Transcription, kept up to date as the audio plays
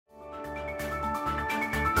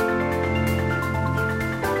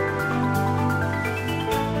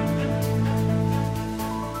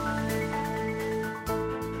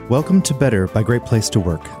Welcome to Better by Great Place to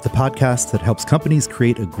Work, the podcast that helps companies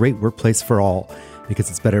create a great workplace for all because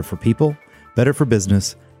it's better for people, better for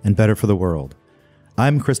business, and better for the world.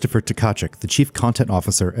 I'm Christopher Tkachuk, the Chief Content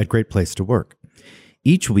Officer at Great Place to Work.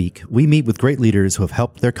 Each week, we meet with great leaders who have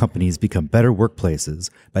helped their companies become better workplaces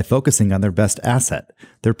by focusing on their best asset,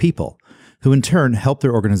 their people, who in turn help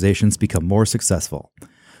their organizations become more successful.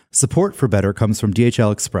 Support for Better comes from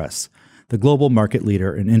DHL Express, the global market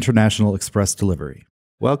leader in international express delivery.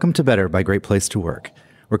 Welcome to Better by Great Place to Work.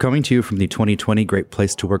 We're coming to you from the 2020 Great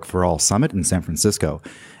Place to Work for All Summit in San Francisco,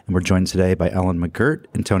 and we're joined today by Ellen McGirt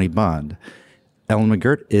and Tony Bond. Ellen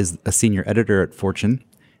McGirt is a senior editor at Fortune,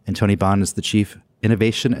 and Tony Bond is the Chief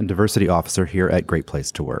Innovation and Diversity Officer here at Great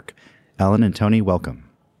Place to Work. Ellen and Tony, welcome.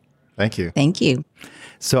 Thank you. Thank you.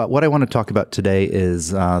 So what I want to talk about today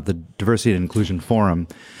is the Diversity and Inclusion Forum,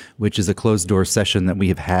 which is a closed-door session that we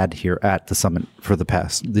have had here at the summit for the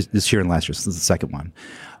past, this year and last year. So this is the second one.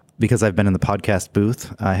 Because I've been in the podcast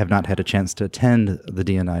booth, I have not had a chance to attend the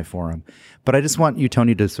D&I Forum. But I just want you,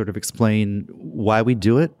 Tony, to sort of explain why we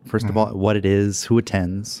do it, first of all, what it is, who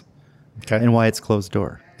attends, and why it's closed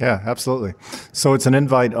door. Yeah, absolutely. So it's an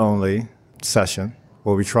invite-only session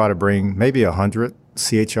where we try to bring maybe 100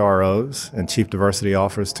 CHROs and Chief Diversity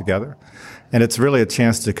Officers together. And it's really a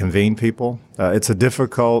chance to convene people. It's a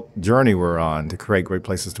difficult journey we're on to create great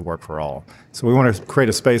places to work for all. So we want to create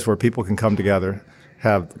a space where people can come together,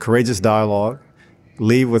 have courageous dialogue,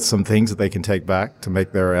 leave with some things that they can take back to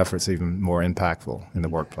make their efforts even more impactful in the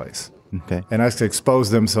workplace. Okay. And actually expose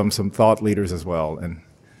them some thought leaders as well.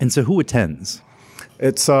 And so who attends?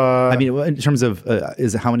 It's I mean, in terms of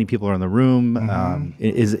is it how many people are in the room?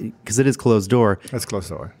 Is it, because it is closed door? It's closed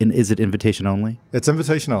door. And is it invitation only? It's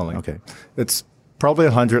invitation only. Okay. It's probably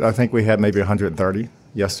 100. I think we had maybe 130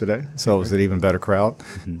 yesterday, so it was an even better crowd.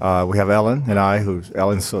 We have Ellen and I,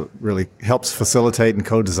 Ellen really helps facilitate and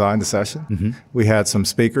co-design the session. We had some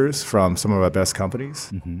speakers from some of our best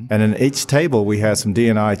companies. And in each table, we had some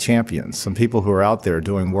D&I champions, some people who are out there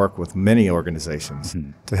doing work with many organizations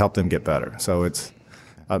to help them get better. So it's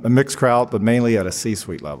a mixed crowd, but mainly at a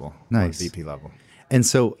C-suite level, nice. VP level. And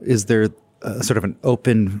so is there sort of an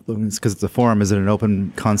open, because it's a forum, is it an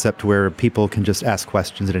open concept where people can just ask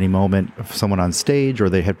questions at any moment of someone on stage, or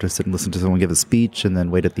they have to sit and listen to someone give a speech and then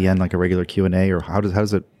wait at the end like a regular Q&A, or how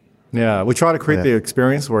does it? Yeah, we try to create the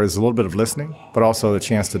experience where there's a little bit of listening, but also a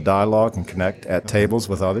chance to dialogue and connect at tables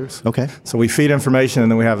with others. Okay. So we feed information, and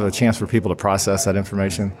then we have a chance for people to process that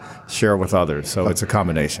information, share with others. So it's a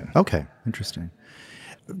combination. Okay, interesting.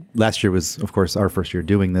 Last year was, of course, our first year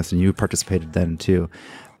doing this, and you participated then too.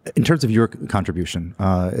 In terms of your contribution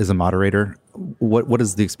as a moderator, what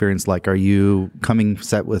is the experience like? Are you coming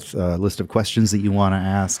set with a list of questions that you want to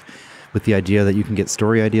ask, with the idea that you can get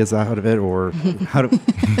story ideas out of it, or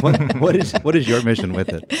what is your mission with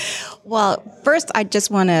it? Well, first, I just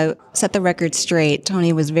want to set the record straight.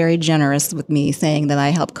 Tony was very generous with me saying that I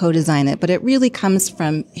helped co-design it, but it really comes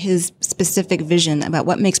from his specific vision about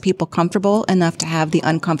what makes people comfortable enough to have the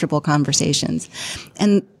uncomfortable conversations.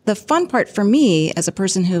 And the fun part for me, as a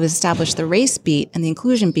person who has established the race beat and the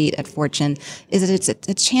inclusion beat at Fortune, is that it's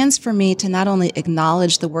a chance for me to not only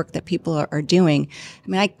acknowledge the work that people are doing. I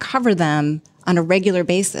mean, I cover them on a regular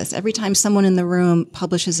basis. Every time someone in the room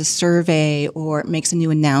publishes a survey or makes a new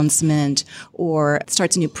announcement or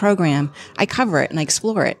starts a new program, I cover it and I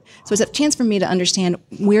explore it. So it's a chance for me to understand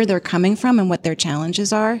where they're coming from and what their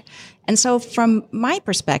challenges are. And so from my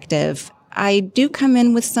perspective, I do come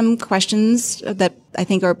in with some questions that I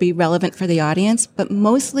think are be relevant for the audience, but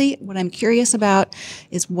mostly what I'm curious about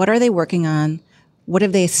is what are they working on? What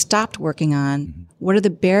have they stopped working on? What are the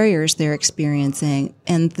barriers they're experiencing?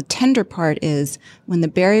 And the tender part is when the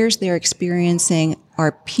barriers they're experiencing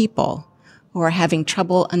are people who are having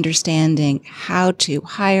trouble understanding how to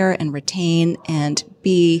hire and retain and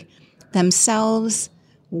be themselves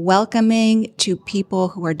welcoming to people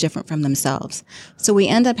who are different from themselves. So we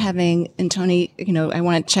end up having, and Tony, I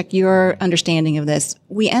want to check your understanding of this.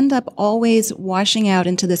 We end up always washing out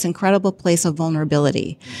into this incredible place of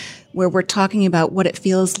vulnerability where we're talking about what it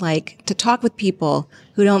feels like to talk with people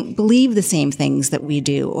who don't believe the same things that we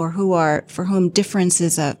do or for whom difference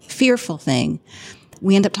is a fearful thing.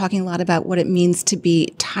 We end up talking a lot about what it means to be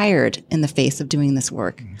tired in the face of doing this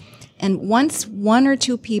work. And once one or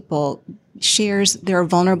two people shares their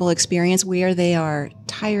vulnerable experience where they are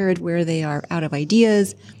tired, where they are out of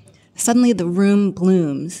ideas, suddenly the room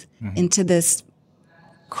blooms into this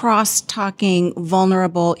cross-talking,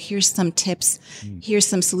 vulnerable, here's some tips, here's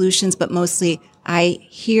some solutions, but mostly I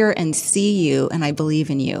hear and see you and I believe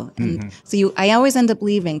in you. And I always end up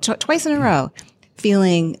leaving twice in a row,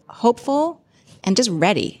 feeling hopeful and just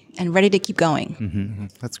ready and ready to keep going. Mm-hmm.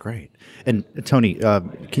 That's great. And Tony,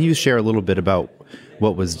 can you share a little bit about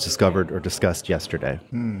what was discovered or discussed yesterday?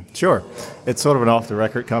 Sure. It's sort of an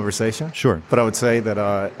off-the-record conversation. Sure. But I would say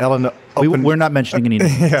that Ellen opened... We're not mentioning any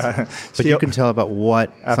names, yeah. but you can tell about what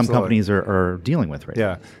some Absolutely. companies are dealing with right now.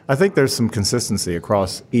 Yeah. I think there's some consistency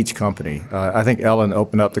across each company. I think Ellen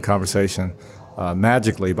opened up the conversation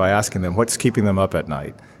magically by asking them what's keeping them up at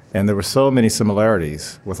night. And there were so many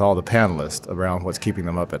similarities with all the panelists around what's keeping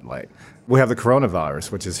them up at night. We have the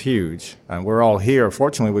coronavirus, which is huge, and we're all here.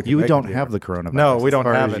 Fortunately, we can You make don't it have here. the coronavirus. No, we as don't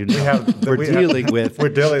far have as it. you know. We're dealing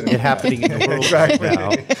with it happening in the world Exactly. right now.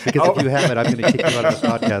 Because if you have it, I'm going to kick you out of the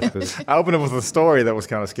podcast. 'Cause I opened it with a story that was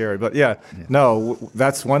kind of scary. But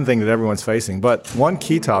that's one thing that everyone's facing. But one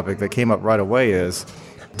key topic that came up right away is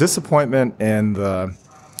disappointment in the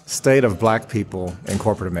state of black people in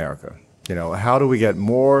corporate America. How do we get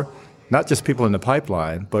more, not just people in the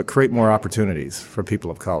pipeline, but create more opportunities for people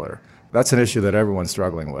of color? That's an issue that everyone's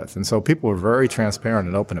struggling with. And so people are very transparent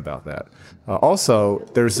and open about that. Also,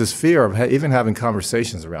 there's this fear of even having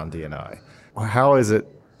conversations around D&I. How is it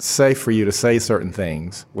safe for you to say certain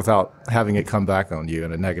things without having it come back on you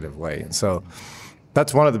in a negative way? And so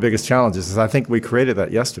that's one of the biggest challenges. Is I think we created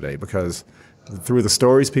that yesterday because through the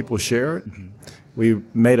stories people shared, we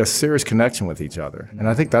made a serious connection with each other. And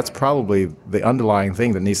I think that's probably the underlying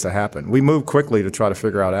thing that needs to happen. We move quickly to try to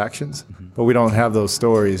figure out actions, but we don't have those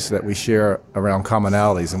stories that we share around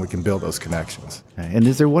commonalities, and we can build those connections. Okay. And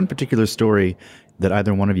is there one particular story that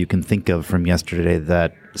either one of you can think of from yesterday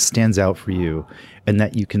that stands out for you and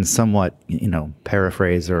that you can somewhat,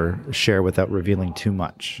 paraphrase or share without revealing too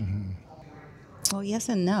much? Well, yes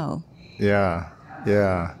and no. Yeah.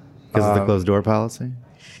 Because of the closed door policy?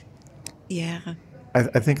 Yeah.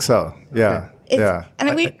 I think so. Yeah. Yeah.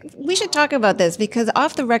 I mean, we should talk about this because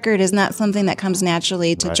off the record is not something that comes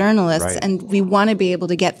naturally to journalists. right. And we want to be able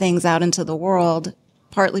to get things out into the world,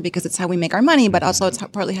 partly because it's how we make our money, but also it's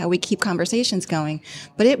partly how we keep conversations going.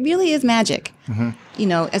 But it really is magic,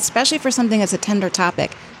 especially for something that's a tender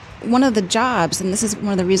topic. One of the jobs, and this is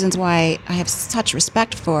one of the reasons why I have such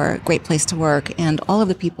respect for Great Place to Work and all of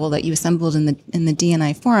the people that you assembled in the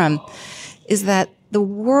D&I forum, is that the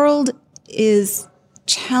world is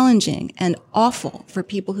challenging and awful for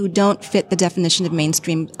people who don't fit the definition of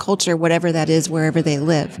mainstream culture, whatever that is, wherever they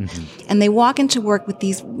live. And they walk into work with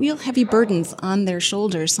these real heavy burdens on their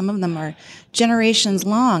shoulders. Some of them are generations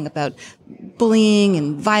long about bullying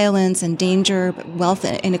and violence and danger, wealth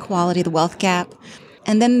inequality, the wealth gap.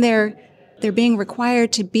 And then they're being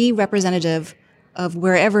required to be representative of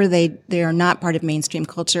wherever they are not part of mainstream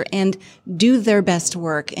culture and do their best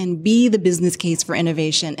work and be the business case for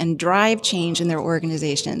innovation and drive change in their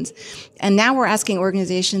organizations. And now we're asking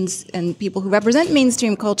organizations and people who represent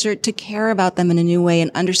mainstream culture to care about them in a new way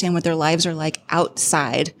and understand what their lives are like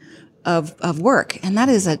outside of work. And that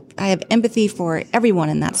is I have empathy for everyone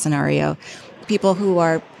in that scenario. People who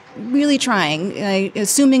are really trying,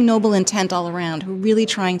 assuming noble intent all around, who are really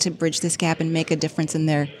trying to bridge this gap and make a difference in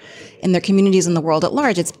their communities and the world at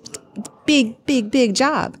large. It's a big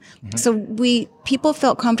job. So people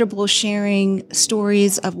felt comfortable sharing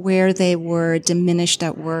stories of where they were diminished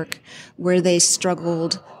at work, where they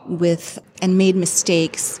struggled with and made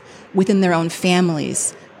mistakes within their own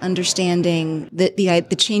families, understanding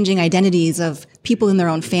the changing identities of people in their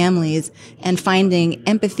own families and finding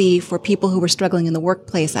empathy for people who were struggling in the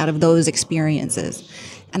workplace out of those experiences.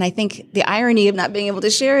 And I think the irony of not being able to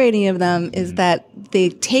share any of them is that the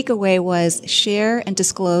takeaway was share and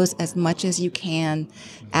disclose as much as you can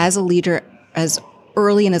as a leader, as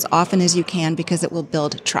early and as often as you can, because it will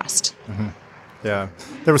build trust. Yeah,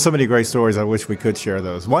 there were so many great stories. I wish we could share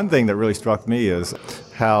those. One thing that really struck me is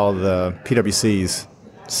how the PwC's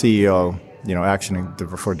CEO, Action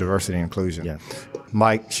for Diversity and Inclusion. Yeah.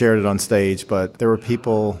 Mike shared it on stage, but there were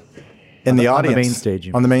people in the audience. On the main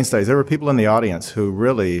stage. On the main stage. There were people in the audience who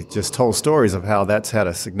really just told stories of how that's had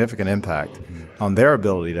a significant impact on their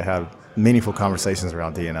ability to have meaningful conversations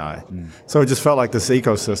around D&I. So it just felt like this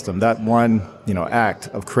ecosystem, that one, act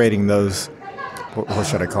of creating those, what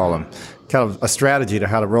should I call them? Kind of a strategy to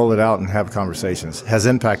how to roll it out and have conversations has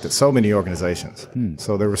impacted so many organizations.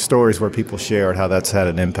 So there were stories where people shared how that's had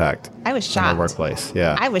an impact. I was in shocked. the workplace.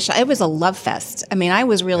 Yeah. I was shocked. It was a love fest. I mean, I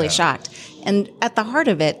was really shocked. And at the heart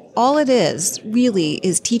of it, all it is really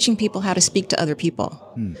is teaching people how to speak to other people,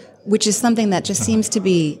 which is something that just seems to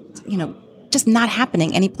be, just not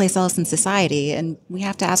happening anyplace else in society. And we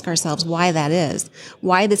have to ask ourselves why that is,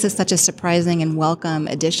 why this is such a surprising and welcome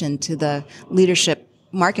addition to the leadership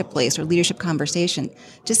marketplace or leadership conversation.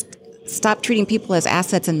 Just stop treating people as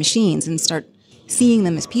assets and machines and start seeing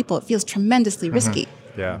them as people. It feels tremendously risky.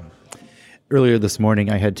 Yeah. earlier this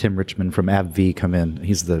morning, I had Tim Richmond from AbbVie come in.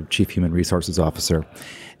 He's the Chief Human Resources Officer.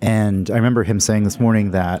 And I remember him saying this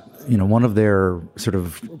morning that, one of their sort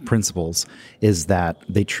of principles is that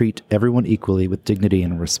they treat everyone equally with dignity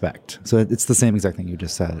and respect. So it's the same exact thing you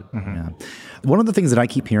just said. Mm-hmm. Yeah. One of the things that I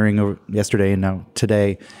keep hearing yesterday and now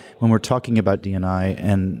today when we're talking about D&I,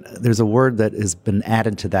 and there's a word that has been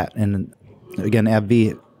added to that. And again,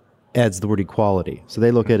 AbbVie adds the word equality. So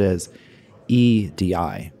they look at it as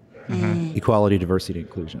EDI. Mm-hmm. Equality, diversity,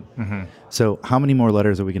 inclusion. Mm-hmm. So how many more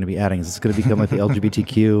letters are we going to be adding? Is this going to become like the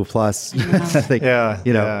LGBTQ plus?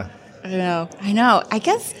 Yeah. I know. I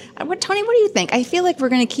guess, Tony, what do you think? I feel like we're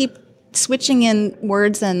going to keep switching in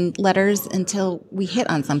words and letters until we hit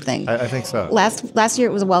on something. I think so. Last year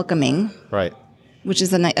it was welcoming. Right. Which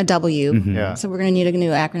is a W. Mm-hmm. Yeah. So we're going to need a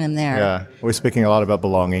new acronym there. Yeah. We're speaking a lot about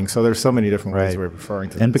belonging. So there's so many different ways we're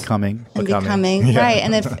referring to and this. Becoming. Yeah. Right.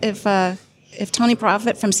 And if Tony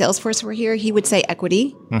Profit from Salesforce were here, he would say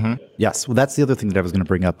equity. Mm-hmm. Yes. Well, that's the other thing that I was going to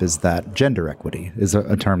bring up is that gender equity is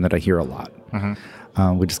a term that I hear a lot.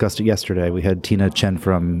 Mm-hmm. We discussed it yesterday. We had Tina Chen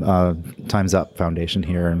from Time's Up Foundation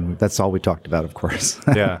here, and that's all we talked about, of course.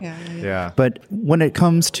 Yeah. But when it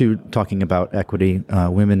comes to talking about equity,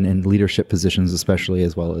 women in leadership positions especially,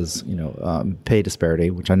 as well as pay disparity,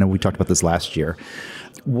 which I know we talked about this last year,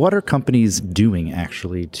 what are companies doing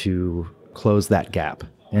actually to close that gap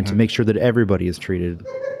and to make sure that everybody is treated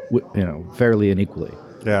fairly and equally?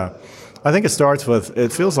 Yeah. I think it starts with,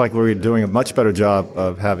 it feels like we're doing a much better job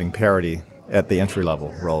of having parity at the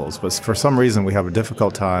entry-level roles. But for some reason, we have a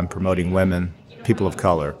difficult time promoting women, people of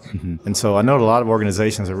color. Mm-hmm. And so I know a lot of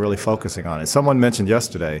organizations are really focusing on it. Someone mentioned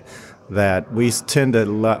yesterday that we tend to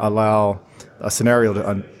allow a scenario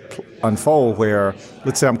to unfold where,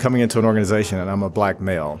 let's say I'm coming into an organization and I'm a black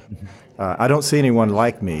male. Mm-hmm. I don't see anyone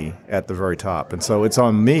like me at the very top. And so it's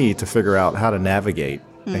on me to figure out how to navigate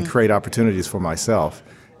and create opportunities for myself.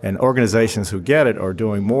 And organizations who get it are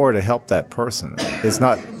doing more to help that person. It's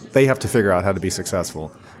not, they have to figure out how to be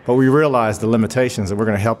successful. But we realize the limitations, and we're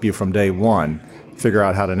going to help you from day one figure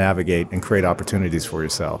out how to navigate and create opportunities for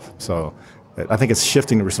yourself. So I think it's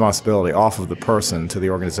shifting the responsibility off of the person to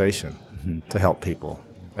the organization to help people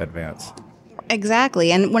advance.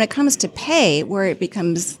 Exactly. And when it comes to pay, where it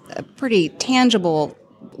becomes a pretty tangible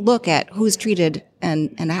look at who's treated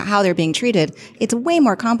and how they're being treated, it's way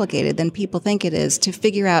more complicated than people think it is to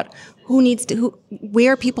figure out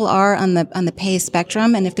where people are on the pay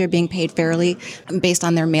spectrum and if they're being paid fairly based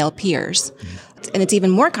on their male peers. And it's even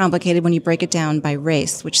more complicated when you break it down by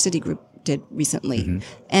race, which Citigroup did recently. Mm-hmm.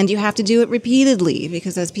 And you have to do it repeatedly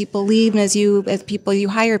because as people leave and as you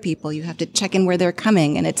hire people, you have to check in where they're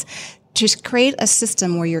coming. And it's just create a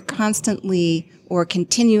system where you're constantly or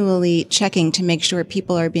continually checking to make sure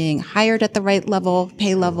people are being hired at the right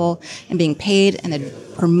pay level, and being paid and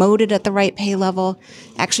promoted at the right pay level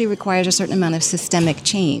actually requires a certain amount of systemic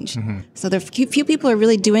change. Mm-hmm. So there are few people are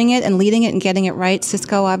really doing it and leading it and getting it right.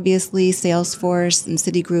 Cisco, obviously, Salesforce, and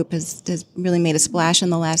Citigroup has really made a splash in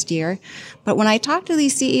the last year. But when I talk to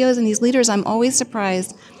these CEOs and these leaders, I'm always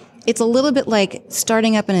surprised. It's a little bit like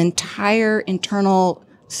starting up an entire internal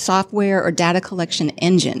software or data collection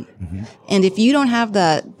engine. Mm-hmm. And if you don't have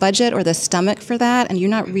the budget or the stomach for that, and you're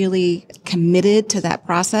not really committed to that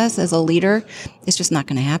process as a leader, it's just not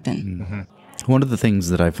going to happen. Mm-hmm. One of the things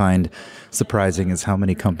that I find surprising is how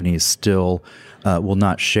many companies still will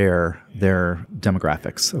not share their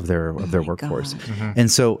demographics of their workforce. Mm-hmm.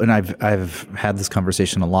 And so, and I've had this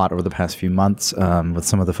conversation a lot over the past few months with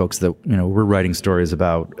some of the folks that we're writing stories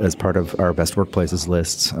about as part of our best workplaces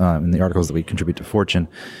lists in the articles that we contribute to Fortune.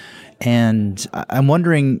 And I'm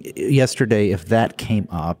wondering yesterday if that came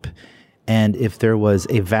up and if there was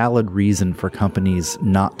a valid reason for companies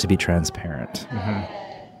not to be transparent. Mm-hmm.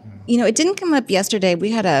 It didn't come up yesterday.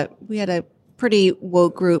 We had a pretty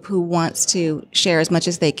woke group who wants to share as much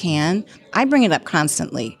as they can. I bring it up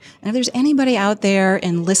constantly. And if there's anybody out there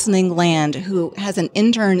in listening land who has an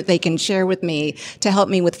intern they can share with me to help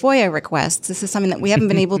me with FOIA requests, this is something that we haven't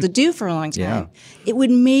been able to do for a long time. Yeah. It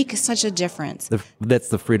would make such a difference. That's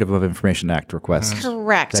the Freedom of Information Act request.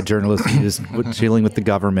 Correct. That journalists use dealing with the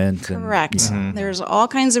government. Correct. There's all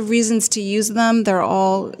kinds of reasons to use them. They're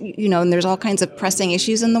all, and there's all kinds of pressing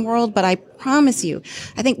issues in the world. But I promise you,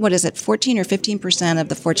 I think, 14 or 15% of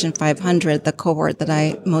the Fortune 500, the cohort that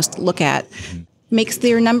I most look at, makes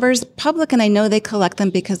their numbers public, and I know they collect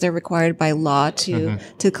them because they're required by law to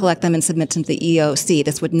collect them and submit them to the EOC.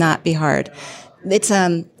 This would not be hard.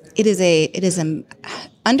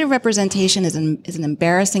 Underrepresentation is an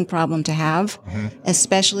embarrassing problem to have,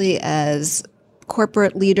 especially as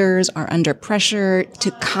corporate leaders are under pressure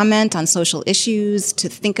to comment on social issues, to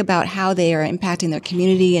think about how they are impacting their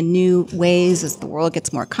community in new ways as the world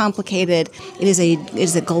gets more complicated. It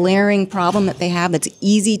is a glaring problem that they have that's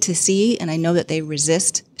easy to see, and I know that they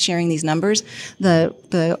resist sharing these numbers.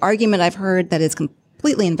 The argument I've heard that is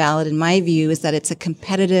completely invalid in my view is that it's a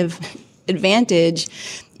competitive advantage.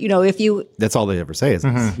 If you... That's all they ever say is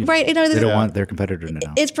right. They don't want their competitor to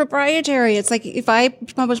know. It's proprietary. It's like if I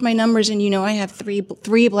publish my numbers and I have three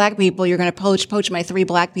black people, you're going to poach my 3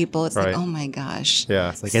 black people. It's like, oh my gosh. Yeah.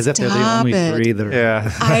 It's like as if they're the only 3 that are...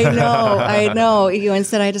 Yeah. I know.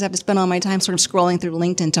 Instead I just have to spend all my time sort of scrolling through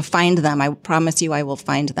LinkedIn to find them. I promise you I will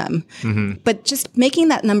find them. But just making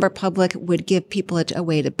that number public would give people a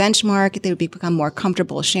way to benchmark. They would become more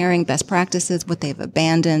comfortable sharing best practices, what they've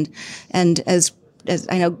abandoned. And as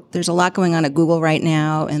I know there's a lot going on at Google right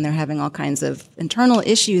now, and they're having all kinds of internal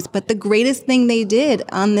issues. But the greatest thing they did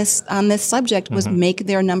on this subject was make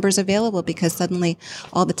their numbers available, because suddenly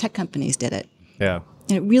all the tech companies did it. Yeah.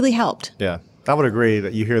 And it really helped. Yeah. I would agree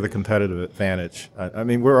that you hear the competitive advantage. I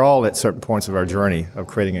mean, we're all at certain points of our journey of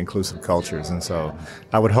creating inclusive cultures. And so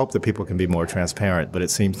I would hope that people can be more transparent, but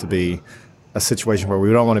it seems to be a situation where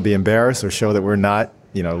we don't want to be embarrassed or show that we're not,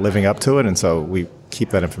 living up to it. And so we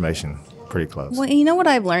keep that information pretty close. Well, you know what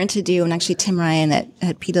I've learned to do, and actually Tim Ryan at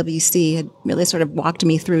PwC had really sort of walked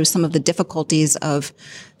me through some of the difficulties of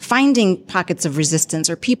finding pockets of resistance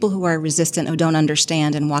or people who are resistant who don't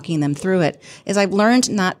understand and walking them through it, is I've learned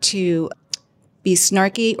not to be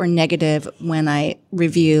snarky or negative when I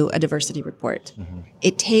review a diversity report.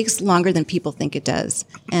 It takes longer than people think it does.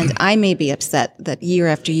 And I may be upset that year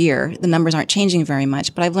after year, the numbers aren't changing very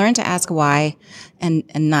much, but I've learned to ask why and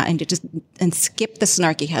skip the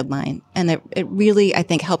snarky headline. And it really, I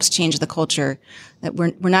think, helps change the culture that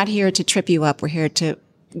we're not here to trip you up. We're here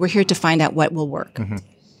to find out what will work.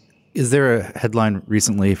 Is there a headline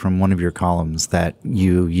recently from one of your columns that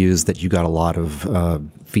you used that you got a lot of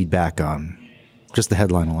feedback on? Just the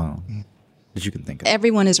headline alone that you can think of.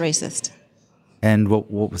 Everyone is racist. And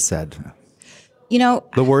what was said? The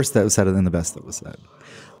worst that was said and the best that was said.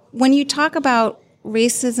 When you talk about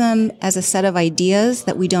racism as a set of ideas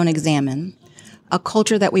that we don't examine, a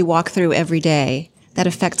culture that we walk through every day that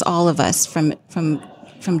affects all of us from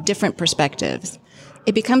different perspectives,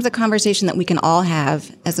 it becomes a conversation that we can all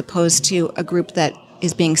have as opposed to a group that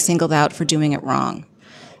is being singled out for doing it wrong.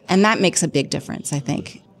 And that makes a big difference, I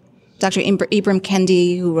think. Dr. Ibram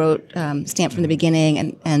Kendi, who wrote Stamped from the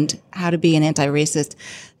Beginning and How to Be an Anti-Racist,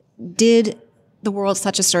 did the world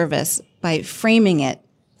such a service by framing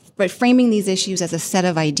these issues as a set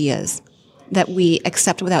of ideas that we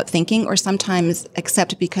accept without thinking, or sometimes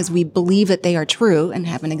accept because we believe that they are true and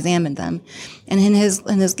haven't examined them. And in his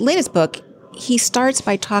latest book, he starts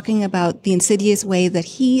by talking about the insidious way that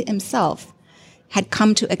he himself had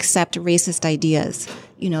come to accept racist ideas,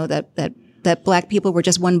 that black people were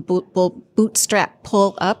just one bootstrap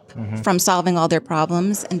pull up from solving all their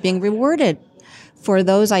problems and being rewarded for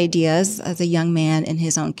those ideas as a young man in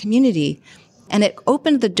his own community. And it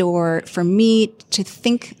opened the door for me to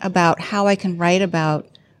think about how I can write about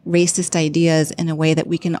racist ideas in a way that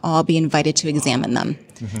we can all be invited to examine them.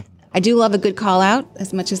 I do love a good call out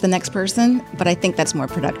as much as the next person, but I think that's more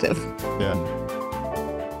productive. Yeah.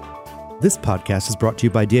 This podcast is brought to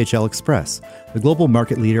you by DHL Express, the global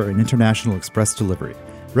market leader in international express delivery.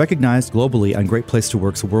 Recognized globally on Great Place to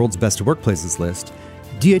Work's World's Best Workplaces list,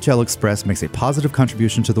 DHL Express makes a positive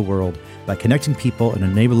contribution to the world by connecting people and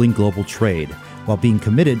enabling global trade, while being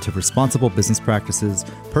committed to responsible business practices,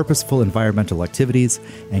 purposeful environmental activities,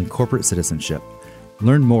 and corporate citizenship.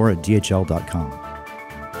 Learn more at dhl.com.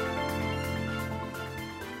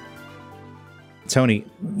 Tony,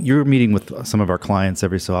 you're meeting with some of our clients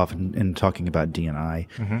every so often and talking about D&I.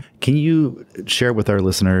 Can you share with our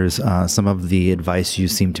listeners some of the advice you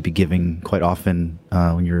seem to be giving quite often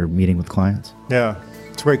when you're meeting with clients? Yeah,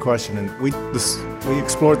 it's a great question. And we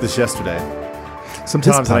explored this yesterday.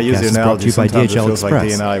 Sometimes I use the analogy, sometimes it feels like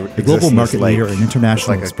D&I the global market leader in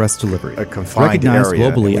international express delivery. A confined Recognized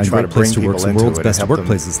area, globally on try Great to Place bring to Work's people into World's it Best and help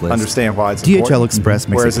Workplaces them list. understand why it's DHL important. Express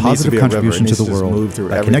makes Whereas a it needs to positive be a river, it contribution needs to the just world move through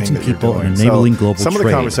by everything connecting that you're people and doing. enabling So global some of the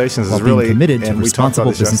trade, conversations is while really, being committed to and we talked about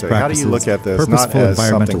responsible this business yesterday, how do you practices, look at this not purposeful as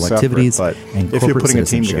something environmental separate, activities, but and if you're corporate putting a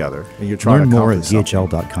team citizenship. together and you're trying Learn to more at accomplish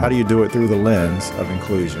something, dhl.com. how do you do it through the lens of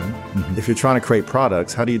inclusion? If you're trying to create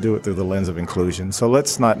products, how do you do it through the lens of inclusion? So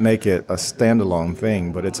let's not make it a standalone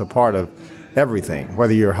thing, but it's a part of everything,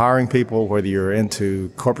 whether you're hiring people, whether you're into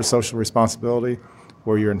corporate social responsibility,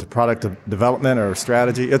 whether you're into product development or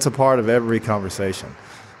strategy, it's a part of every conversation.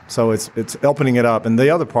 So it's opening it up. And the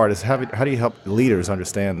other part is how do you help leaders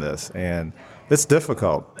understand this? And it's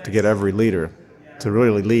difficult to get every leader to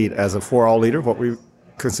really lead as a 4-all leader, what we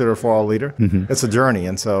consider a 4-all leader. It's a journey.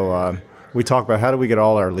 And so we talk about how do we get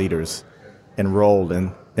all our leaders enrolled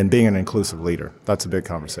in being an inclusive leader. That's a big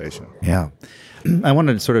conversation. Yeah. I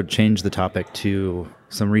wanted to sort of change the topic to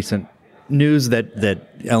some recent news that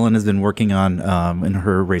Ellen has been working on in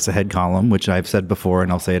her Race Ahead column, which I've said before,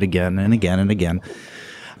 and I'll say it again and again and again.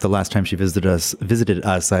 The last time she visited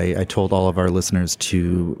us, I told all of our listeners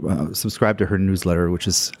to subscribe to her newsletter, which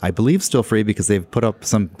is, I believe, still free because they've put up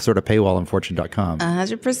some sort of paywall on Fortune.com.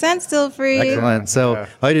 100% still free. Excellent. So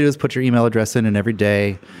all you do is put your email address in, and every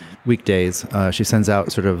day, weekdays, she sends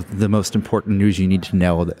out sort of the most important news you need to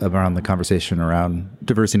know around the conversation around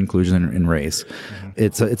diversity and inclusion and race.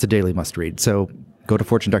 It's a daily must read. So go to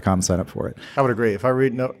Fortune.com and sign up for it. I would agree. If I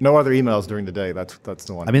read no other emails during the day, that's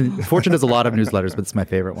the one. I mean, Fortune does a lot of newsletters, but it's my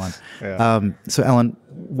favorite one. Yeah. So Ellen,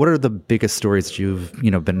 what are the biggest stories that you've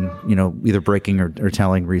been either breaking or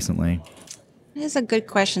telling recently? That is a good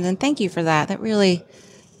question, and thank you for that.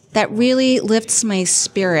 That really lifts my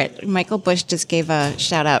spirit. Michael Bush just gave a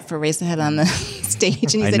shout out for Race Ahead on the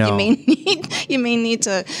stage, and he said you may need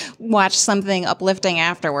to watch something uplifting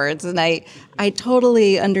afterwards. And I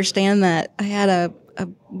totally understand that. I had a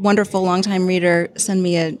wonderful longtime reader send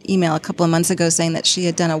me an email a couple of months ago saying that she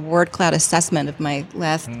had done a word cloud assessment of my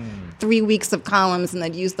last 3 weeks of columns, and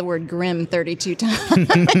I'd used the word grim 32 times.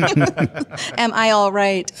 Am I all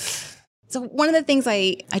right? So one of the things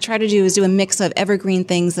I try to do is do a mix of evergreen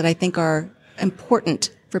things that I think are important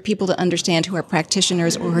for people to understand who are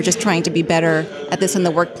practitioners or who are just trying to be better at this in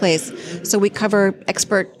the workplace. So we cover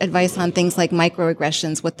expert advice on things like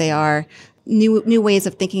microaggressions, what they are, new ways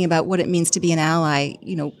of thinking about what it means to be an ally.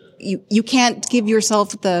 You can't give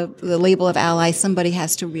yourself the label of ally. Somebody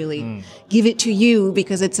has to really give it to you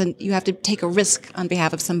because you have to take a risk on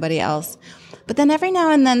behalf of somebody else. But then every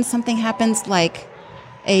now and then something happens like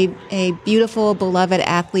a beautiful, beloved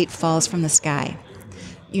athlete falls from the sky,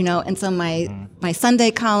 and so my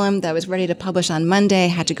Sunday column that I was ready to publish on Monday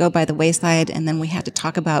had to go by the wayside, and then we had to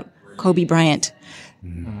talk about Kobe Bryant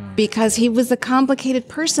because he was a complicated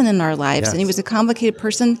person in our lives, and he was a complicated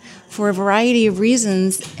person for a variety of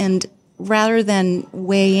reasons, and rather than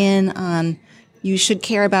weigh in on you should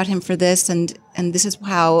care about him for this, and this is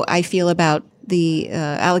how I feel about the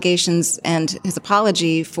allegations and his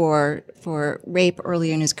apology for rape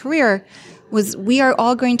earlier in his career, was we are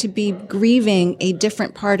all going to be grieving a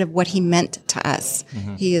different part of what he meant to us.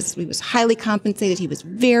 He was highly compensated. He was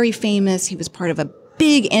very famous. He was part of a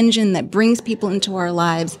big engine that brings people into our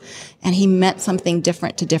lives, and he meant something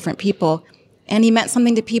different to different people. And he meant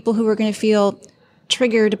something to people who were going to feel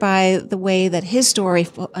triggered by the way that his story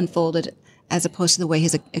unfolded as opposed to the way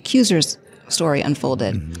his accuser's story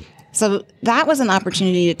unfolded. So that was an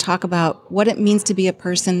opportunity to talk about what it means to be a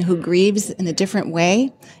person who grieves in a different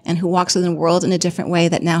way and who walks in the world in a different way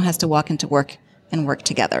that now has to walk into work and work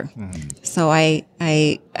together. So I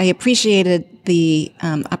appreciated the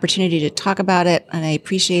opportunity to talk about it, and I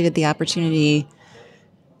appreciated the opportunity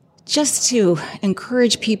just to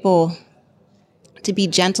encourage people to be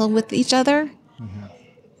gentle with each other.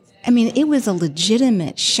 I mean, it was a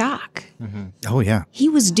legitimate shock. Oh, yeah. He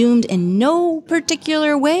was doomed in no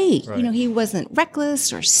particular way. Right. He wasn't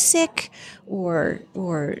reckless or sick or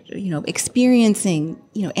experiencing,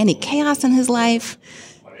 any chaos in his life.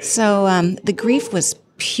 So the grief was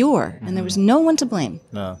pure, and there was no one to blame.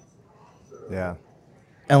 No. Yeah.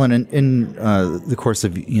 Ellen, in the course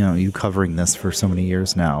of you covering this for so many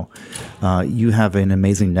years now, you have an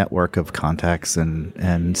amazing network of contacts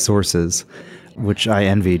and sources, which I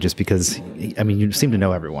envy just because, you seem to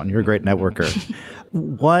know everyone. You're a great networker.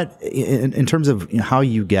 What, in terms of how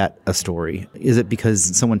you get a story, is it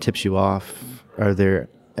because someone tips you off? Are there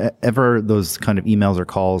ever those kind of emails or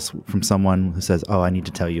calls from someone who says, oh, I need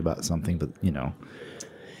to tell you about something, but,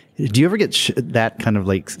 do you ever get that kind of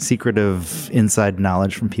like secretive inside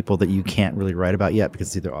knowledge from people that you can't really write about yet because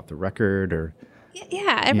it's either off the record or...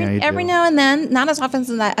 Yeah, every now and then, not as often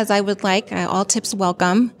as I would like. All tips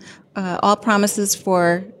welcome. All promises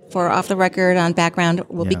for off the record on background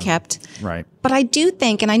will be kept. Right. But I do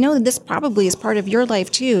think, and I know that this probably is part of your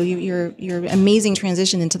life too, your amazing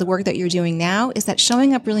transition into the work that you're doing now, is that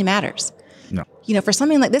showing up really matters. No. For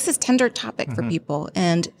something like this is tender topic for people,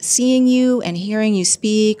 and seeing you and hearing you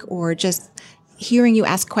speak, or just hearing you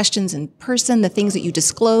ask questions in person, the things that you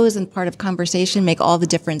disclose in part of conversation make all the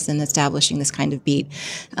difference in establishing this kind of beat.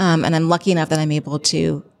 And I'm lucky enough that I'm able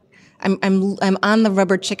to. I'm on the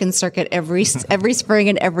rubber chicken circuit every spring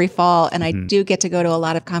and every fall, and I do get to go to a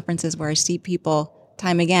lot of conferences where I see people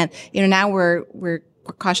time again. Now we're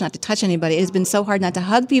precaution not to touch anybody. It has been so hard not to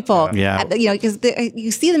hug people. Yeah. Because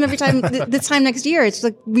you see them every time this time next year. It's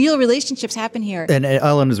like real relationships happen here. And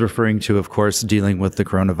Ellen is referring to, of course, dealing with the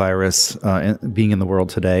coronavirus being in the world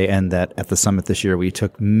today, and that at the summit this year, we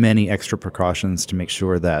took many extra precautions to make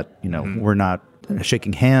sure that, we're not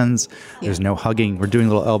shaking hands. There's no hugging. We're doing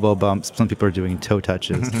little elbow bumps. Some people are doing toe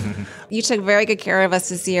touches. You took very good care of us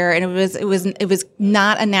this year, and it was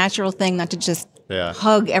not a natural thing not to just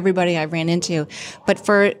hug everybody I ran into. But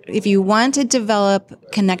if you want to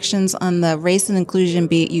develop connections on the race and inclusion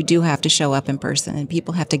beat, you do have to show up in person, and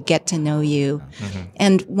people have to get to know you.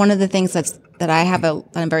 And one of the things that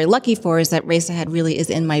I'm very lucky for is that Race Ahead really is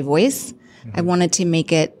in my voice. I wanted to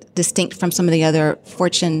make it distinct from some of the other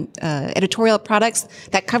Fortune editorial products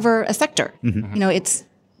that cover a sector.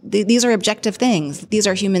 These are objective things. These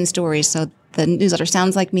are human stories. So the newsletter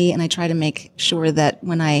sounds like me, and I try to make sure that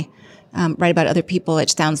when I write about other people, it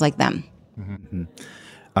sounds like them.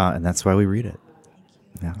 And that's why we read it.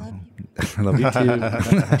 Yeah. I love you too.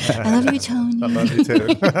 I love you, Tony. I love you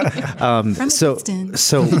too. From Princeton.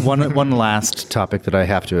 So one last topic that I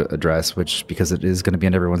have to address, which because it is going to be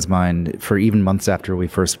on everyone's mind for even months after we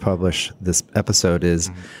first publish this episode,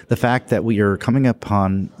 is the fact that we are coming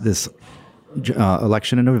upon this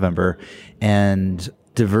election in November, and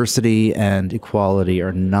diversity and equality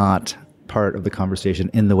are not part of the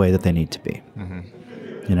conversation in the way that they need to be.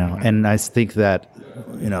 And I think that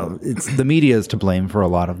it's the media is to blame for a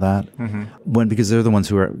lot of that, because they're the ones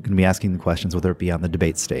who are going to be asking the questions, whether it be on the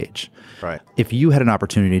debate stage. Right. If you had an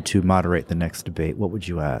opportunity to moderate the next debate, what would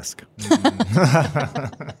you ask?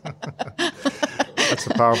 That's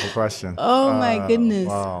a powerful question. Oh my goodness!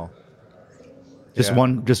 Wow. Just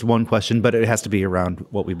one question, but it has to be around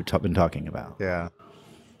what we've been talking about. Yeah.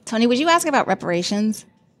 Tony, would you ask about reparations?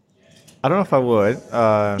 I don't know if I would.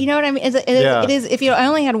 You know what I mean? It is. If you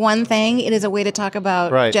only had one thing, it is a way to talk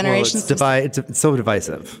about generations. It's so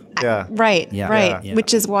divisive. Yeah. Right. Yeah. Right. Yeah.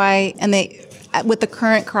 Which is why, and with the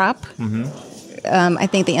current crop, I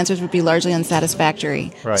think the answers would be largely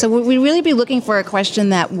unsatisfactory. Right. So we'd really be looking for a question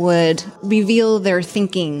that would reveal their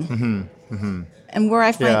thinking. And where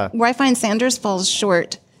I find Sanders falls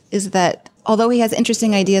short is that although he has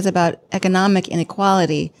interesting ideas about economic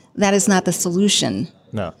inequality, that is not the solution.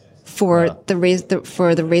 No. For the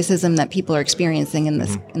racism that people are experiencing in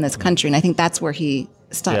this country, and I think that's where he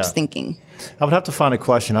stops thinking. I would have to find a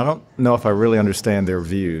question. I don't know if I really understand their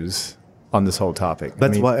views on this whole topic.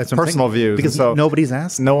 That's personal views, because so nobody's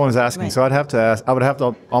asking. No one's asking. Right. So I would have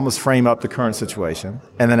to almost frame up the current situation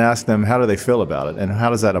and then ask them how do they feel about it, and how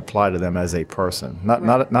does that apply to them as a person,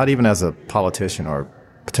 not even as a politician or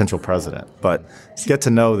potential president, but get to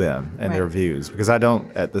know them and their views, because I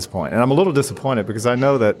don't at this point. And I'm a little disappointed because I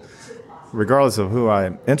know that regardless of who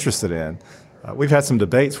I'm interested in, we've had some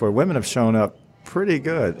debates where women have shown up pretty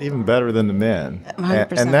good, even better than the men.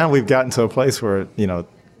 100%. And now we've gotten to a place where,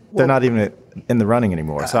 they're not even in the running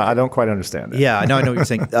anymore. So I don't quite understand that. Yeah, no, I know what you're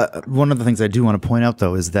saying. One of the things I do want to point out,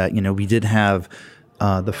 though, is that, we did have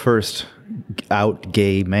the first out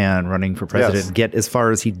gay man running for president get as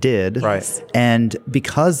far as he did. Right. And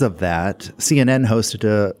because of that, CNN hosted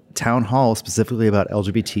a town hall specifically about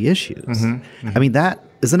LGBT issues. I mean, that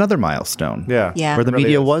is another milestone. Yeah. Where the Really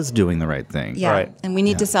media is. was doing the right thing. Yeah, Right. and we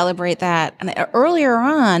need to celebrate that. And earlier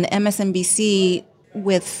on, MSNBC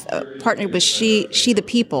partnered with She the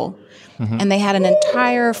People, and they had an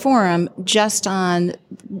entire forum just on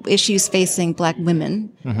issues facing Black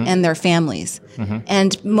women and their families.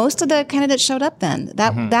 And most of the candidates showed up then.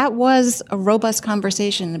 That was a robust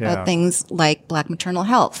conversation about things like Black maternal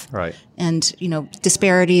health, Right. and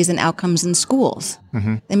disparities in outcomes in schools.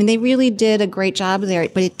 I mean, they really did a great job there,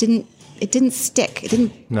 but it didn't stick.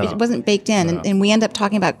 It wasn't baked in, and we end up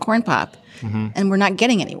talking about corn pop, and we're not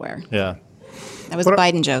getting anywhere. Yeah. That was a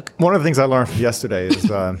Biden joke. One of the things I learned from yesterday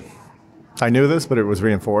is I knew this, but it was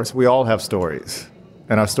reinforced. We all have stories,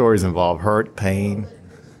 and our stories involve hurt, pain,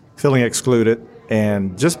 feeling excluded,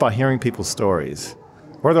 and just by hearing people's stories,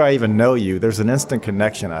 whether I even know you, there's an instant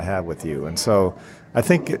connection I have with you. And so I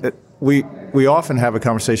think we often have a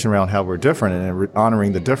conversation around how we're different and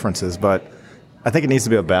honoring the differences, but I think it needs to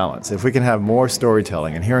be a balance. If we can have more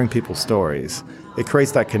storytelling and hearing people's stories, it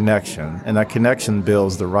creates that connection, and that connection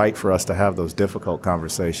builds the right for us to have those difficult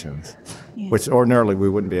conversations, which ordinarily we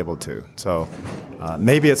wouldn't be able to. So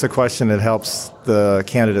maybe it's a question that helps the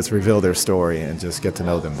candidates reveal their story and just get to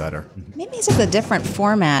know them better. Maybe it's just a different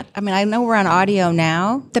format. I mean, I know we're on audio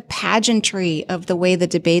now. The pageantry of the way the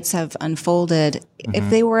debates have unfolded, if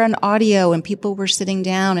they were on audio and people were sitting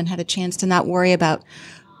down and had a chance to not worry about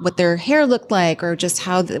what their hair looked like or just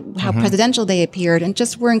how presidential they appeared, and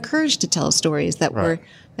just were encouraged to tell stories that were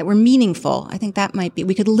that were meaningful. I think that might be,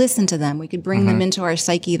 we could listen to them. We could bring them into our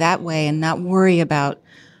psyche that way and not worry about,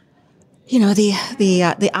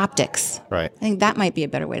 the optics. Right. I think that might be a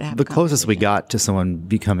better way to have The closest we got to someone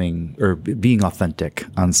becoming or being authentic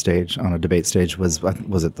on stage, on a debate stage, was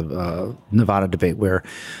it the Nevada debate, where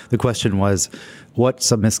the question was,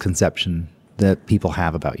 what's a misconception that people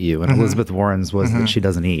have about you? And Elizabeth Warren's was that she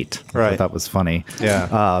doesn't eat. I Right. thought that was funny.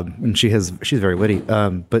 Yeah. And she's very witty.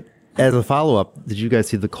 But as a follow-up, did you guys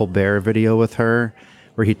see the Colbert video with her,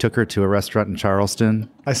 where he took her to a restaurant in Charleston?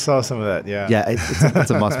 I saw some of that, yeah. Yeah, it's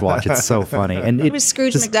a must-watch. It's so funny. And It was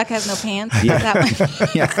Scrooge McDuck has no pants. Yeah.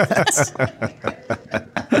 That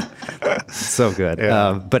one. So good.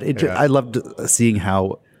 Yeah. But I loved seeing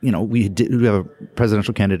how, we have a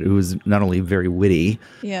presidential candidate who was not only very witty,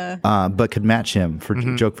 Yeah. but could match him for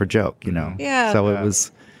joke, Yeah. So it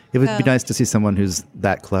would be nice to see someone who's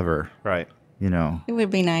that clever, Right. It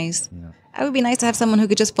would be nice. It would be nice to have someone who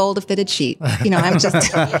could just fold a fitted sheet. I'm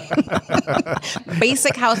just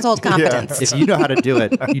basic household competence. If you know how to do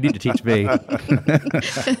it, you need to teach me.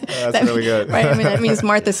 That's really good. Right. I mean, that means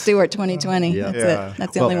Martha Stewart 2020. Yeah. That's Yeah. it.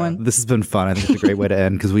 That's the only one. This has been fun. I think it's a great way to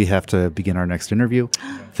end because we have to begin our next interview.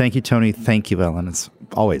 Thank you, Tony. Thank you, Ellen. It's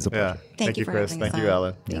always a pleasure. Yeah. Thank you for Chris. having us Thank you, on.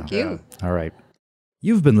 Ellen. Thank you. All right.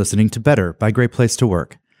 You've been listening to Better by Great Place to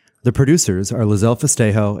Work. The producers are Lizelle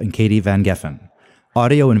Festejo and Katie Van Geffen.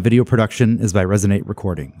 Audio and video production is by Resonate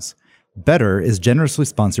Recordings. Better is generously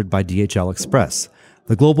sponsored by DHL Express,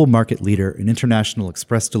 the global market leader in international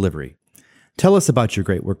express delivery. Tell us about your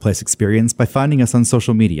great workplace experience by finding us on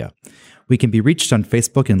social media. We can be reached on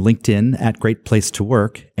Facebook and LinkedIn at Great Place to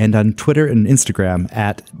Work and on Twitter and Instagram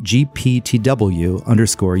at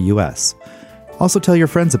GPTW_US. Also tell your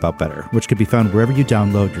friends about Better, which can be found wherever you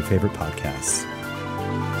download your favorite podcasts.